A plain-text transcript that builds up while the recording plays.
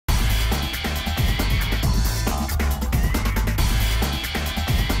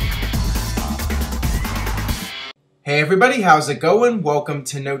Hey everybody, how's it going? Welcome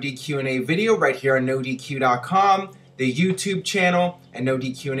to NoDQ&A video right here on NoDQ.com, the YouTube channel, and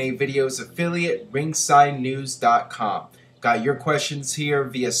NoDQ&A videos affiliate, ringsidenews.com. Got your questions here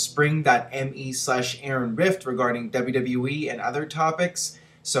via spring.me/Aaron Rift regarding WWE and other topics.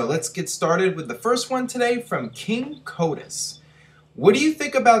 So let's get started with the first one today from King Codus. What do you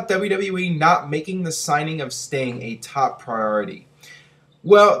think about WWE not making the signing of Sting a top priority?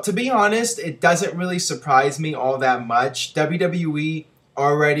 Well, to be honest, it doesn't really surprise me all that much. WWE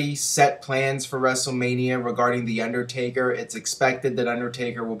already set plans for WrestleMania regarding The Undertaker. It's expected that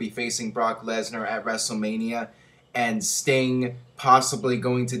Undertaker will be facing Brock Lesnar at WrestleMania, and Sting possibly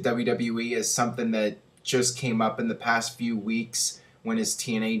going to WWE is something that just came up in the past few weeks when his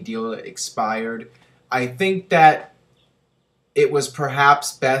TNA deal expired. I think that it was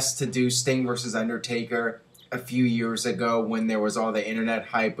perhaps best to do Sting versus Undertaker a few years ago when there was all the internet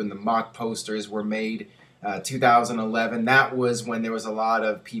hype, when the mock posters were made, 2011. That was when there was a lot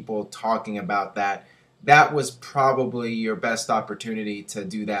of people talking about that. That was probably your best opportunity to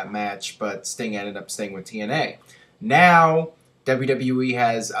do that match, but Sting ended up staying with TNA. Now, WWE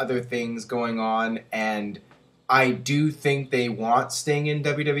has other things going on, and I do think they want Sting in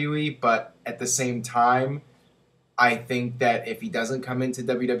WWE, but at the same time, I think that if he doesn't come into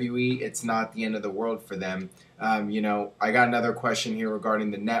WWE, it's not the end of the world for them. I got another question here regarding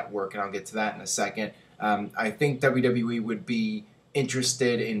the network, and I'll get to that in a second. I think WWE would be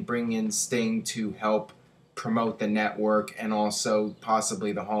interested in bringing in Sting to help promote the network and also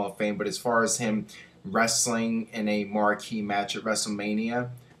possibly the Hall of Fame. But as far as him wrestling in a marquee match at WrestleMania,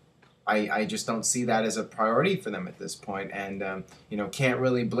 I just don't see that as a priority for them at this point. And, can't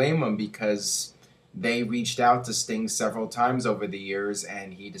really blame them because they reached out to Sting several times over the years,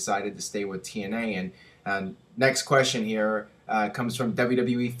 and he decided to stay with TNA. And next question here comes from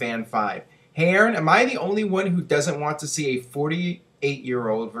WWE Fan 5. Hey Aaron, am I the only one who doesn't want to see a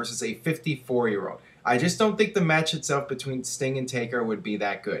 48-year-old versus a 54-year-old? I just don't think the match itself between Sting and Taker would be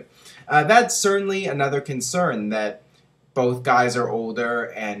that good. That's certainly another concern, that both guys are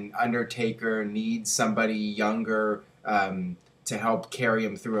older and Undertaker needs somebody younger to help carry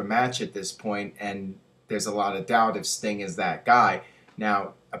him through a match at this point, and there's a lot of doubt if Sting is that guy.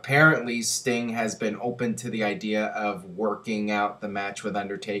 Now, apparently Sting has been open to the idea of working out the match with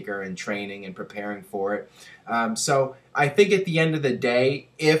Undertaker and training and preparing for it. So I think at the end of the day,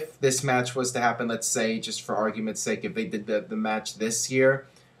 if this match was to happen, let's say, just for argument's sake, if they did the match this year,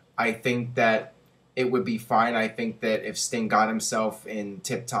 I think that it would be fine. I think that if Sting got himself in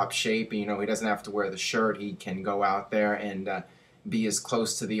tip-top shape, he doesn't have to wear the shirt, he can go out there and be as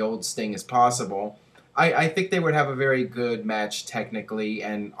close to the old Sting as possible. I think they would have a very good match technically,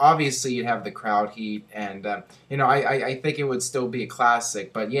 and obviously you'd have the crowd heat, and I think it would still be a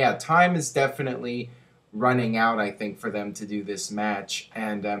classic. But yeah, time is definitely running out, I think, for them to do this match.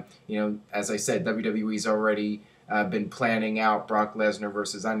 And as I said, WWE's already been planning out Brock Lesnar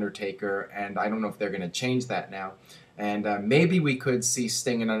versus Undertaker, and I don't know if they're going to change that now. And maybe we could see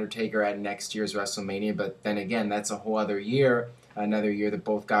Sting and Undertaker at next year's WrestleMania, but then again, that's a whole other year, another year that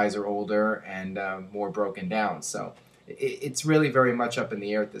both guys are older and more broken down. So it's really very much up in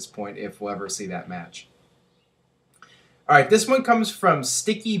the air at this point if we'll ever see that match. All right, this one comes from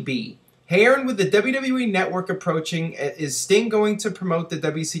Sticky B. Hey Aaron, with the WWE Network approaching, is Sting going to promote the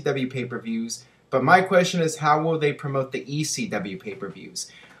WCW pay-per-views? But my question is, how will they promote the ECW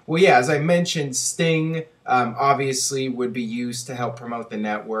pay-per-views? Well, yeah, as I mentioned, Sting obviously would be used to help promote the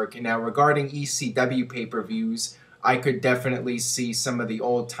network. Now, regarding ECW pay-per-views, I could definitely see some of the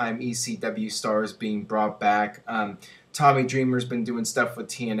old-time ECW stars being brought back. Tommy Dreamer's been doing stuff with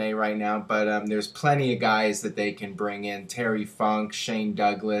TNA right now, but there's plenty of guys that they can bring in. Terry Funk, Shane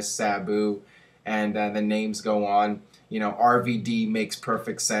Douglas, Sabu, and the names go on. RVD makes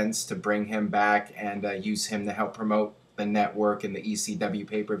perfect sense to bring him back and use him to help promote the network and the ECW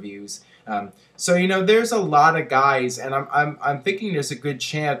pay-per-views. So there's a lot of guys, and I'm thinking there's a good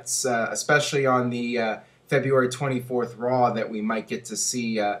chance, especially on the February 24th Raw, that we might get to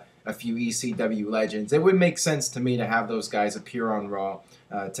see a few ECW legends. It would make sense to me to have those guys appear on Raw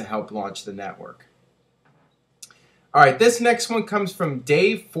to help launch the network. All right, this next one comes from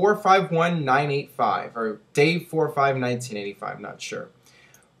Dave451985, or Dave451985, not sure.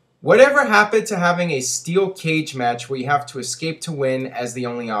 Whatever happened to having a steel cage match where you have to escape to win as the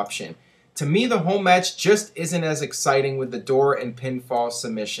only option? To me, the whole match just isn't as exciting with the door and pinfall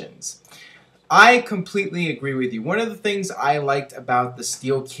submissions. I completely agree with you. One of the things I liked about the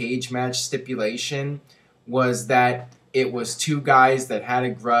steel cage match stipulation was that it was two guys that had a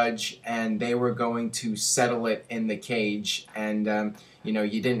grudge and they were going to settle it in the cage. And you know,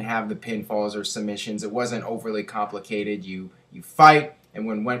 you didn't have the pinfalls or submissions. It wasn't overly complicated. You fight, and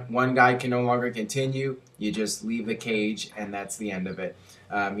when one guy can no longer continue, you just leave the cage, and that's the end of it.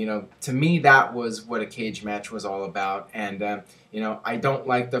 You know, to me, that was what a cage match was all about. And you know, I don't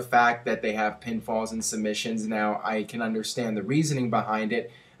like the fact that they have pinfalls and submissions. Now, I can understand the reasoning behind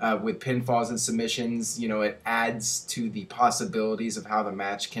it. With pinfalls and submissions, you know, it adds to the possibilities of how the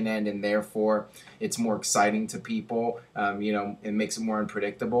match can end, and therefore it's more exciting to people. You know, it makes it more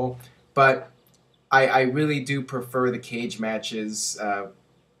unpredictable. But I really do prefer the cage matches,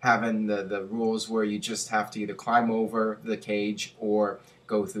 having the rules where you just have to either climb over the cage or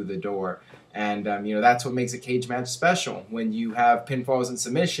go through the door. And you know, that's what makes a cage match special. When you have pinfalls and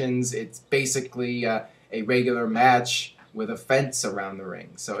submissions, it's basically a regular match with a fence around the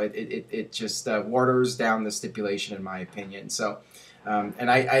ring. So it just waters down the stipulation, in my opinion. So,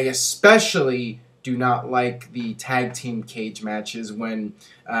 and I especially do not like the tag team cage matches when,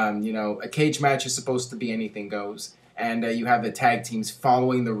 you know, a cage match is supposed to be anything goes. And you have the tag teams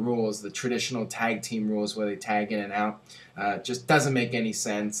following the rules, the traditional tag team rules where they tag in and out. Just doesn't make any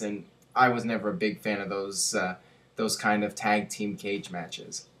sense. And I was never a big fan of those kind of tag team cage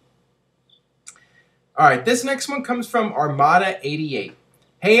matches. All right, this next one comes from Armada88.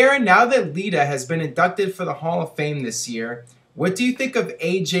 Hey Aaron, now that Lita has been inducted for the Hall of Fame this year, what do you think of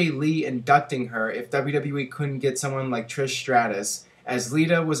AJ Lee inducting her if WWE couldn't get someone like Trish Stratus, as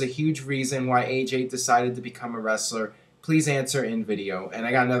Lita was a huge reason why AJ decided to become a wrestler? Please answer in video. And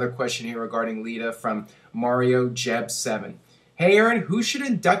I got another question here regarding Lita from Mario Jeb7. Hey Aaron, who should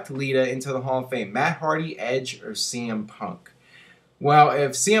induct Lita into the Hall of Fame, Matt Hardy, Edge, or CM Punk? Well,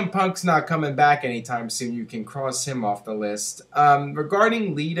 if CM Punk's not coming back anytime soon, you can cross him off the list.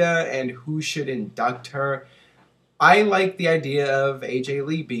 Regarding Lita and who should induct her, I like the idea of AJ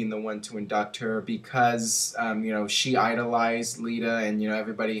Lee being the one to induct her because, you know, she idolized Lita, and, you know,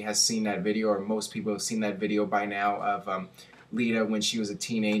 everybody has seen that video, or most people have seen that video by now of Lita when she was a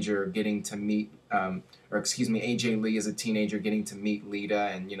teenager getting to meet, or excuse me, AJ Lee as a teenager getting to meet Lita,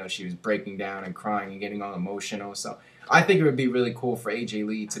 and, you know, she was breaking down and crying and getting all emotional. So I think it would be really cool for AJ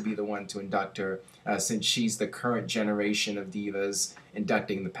Lee to be the one to induct her, since she's the current generation of divas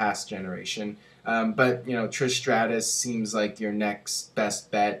inducting the past generation. But, you know, Trish Stratus seems like your next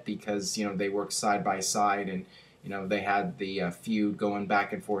best bet because, you know, they work side by side, and, you know, they had the feud going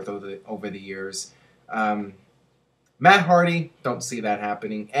back and forth over the years. Matt Hardy, don't see that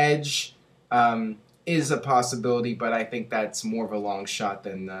happening. Edge is a possibility, but I think that's more of a long shot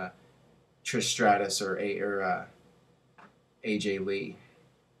than Trish Stratus or AJ Lee.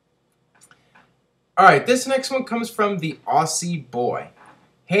 All right, this next one comes from the Aussie Boy.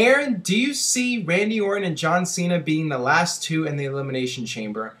 Hey Aaron, do you see Randy Orton and John Cena being the last two in the Elimination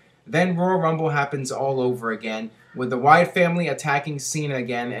Chamber? Then Royal Rumble happens all over again, with the Wyatt family attacking Cena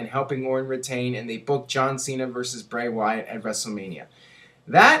again and helping Orton retain, and they book John Cena versus Bray Wyatt at WrestleMania.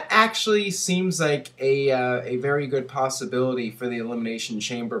 That actually seems like a very good possibility for the Elimination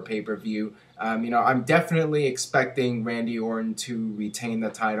Chamber pay-per-view. You know, I'm definitely expecting Randy Orton to retain the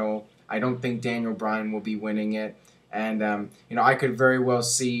title. I don't think Daniel Bryan will be winning it. And, you know, I could very well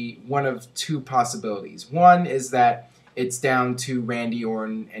see one of two possibilities. One is that it's down to Randy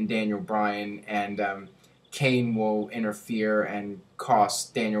Orton and Daniel Bryan, and Kane will interfere and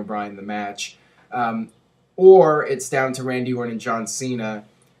cost Daniel Bryan the match. Or it's down to Randy Orton and John Cena,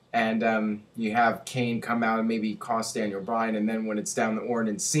 and you have Kane come out and maybe cost Daniel Bryan, and then when it's down to Orton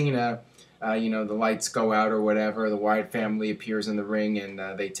and Cena, you know, the lights go out or whatever, the Wyatt family appears in the ring,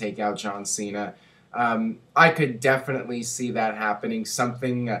 and they take out John Cena. I could definitely see that happening.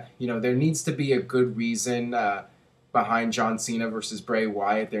 Something, you know, there needs to be a good reason behind John Cena versus Bray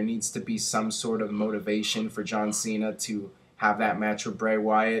Wyatt. There needs to be some sort of motivation for John Cena to have that match with Bray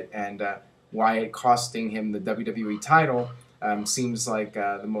Wyatt, and Wyatt costing him the WWE title seems like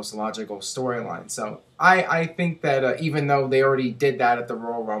the most logical storyline. So I think that even though they already did that at the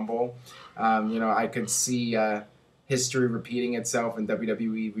Royal Rumble, you know, I could see history repeating itself and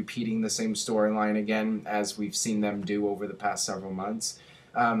WWE repeating the same storyline again as we've seen them do over the past several months.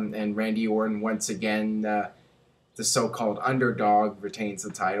 And Randy Orton, once again, the so-called underdog, retains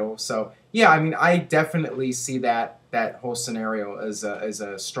the title. So, yeah, I mean, I definitely see that whole scenario as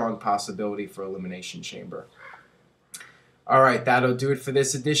a strong possibility for Elimination Chamber. All right, that'll do it for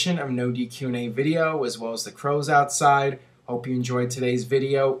this edition of No DQ&A video, as well as the crows outside. Hope you enjoyed today's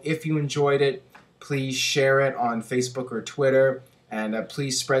video. If you enjoyed it, please share it on Facebook or Twitter, and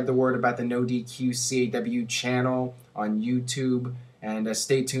please spread the word about the NoDQ&AV channel on YouTube And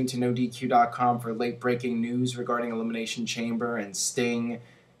stay tuned to NoDQ.com for late-breaking news regarding Elimination Chamber and Sting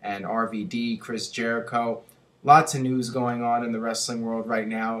and RVD, Chris Jericho. Lots of news going on in the wrestling world right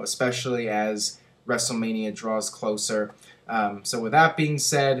now, especially as WrestleMania draws closer. So with that being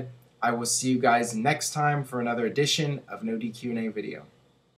said, I will see you guys next time for another edition of NoDQ&A video.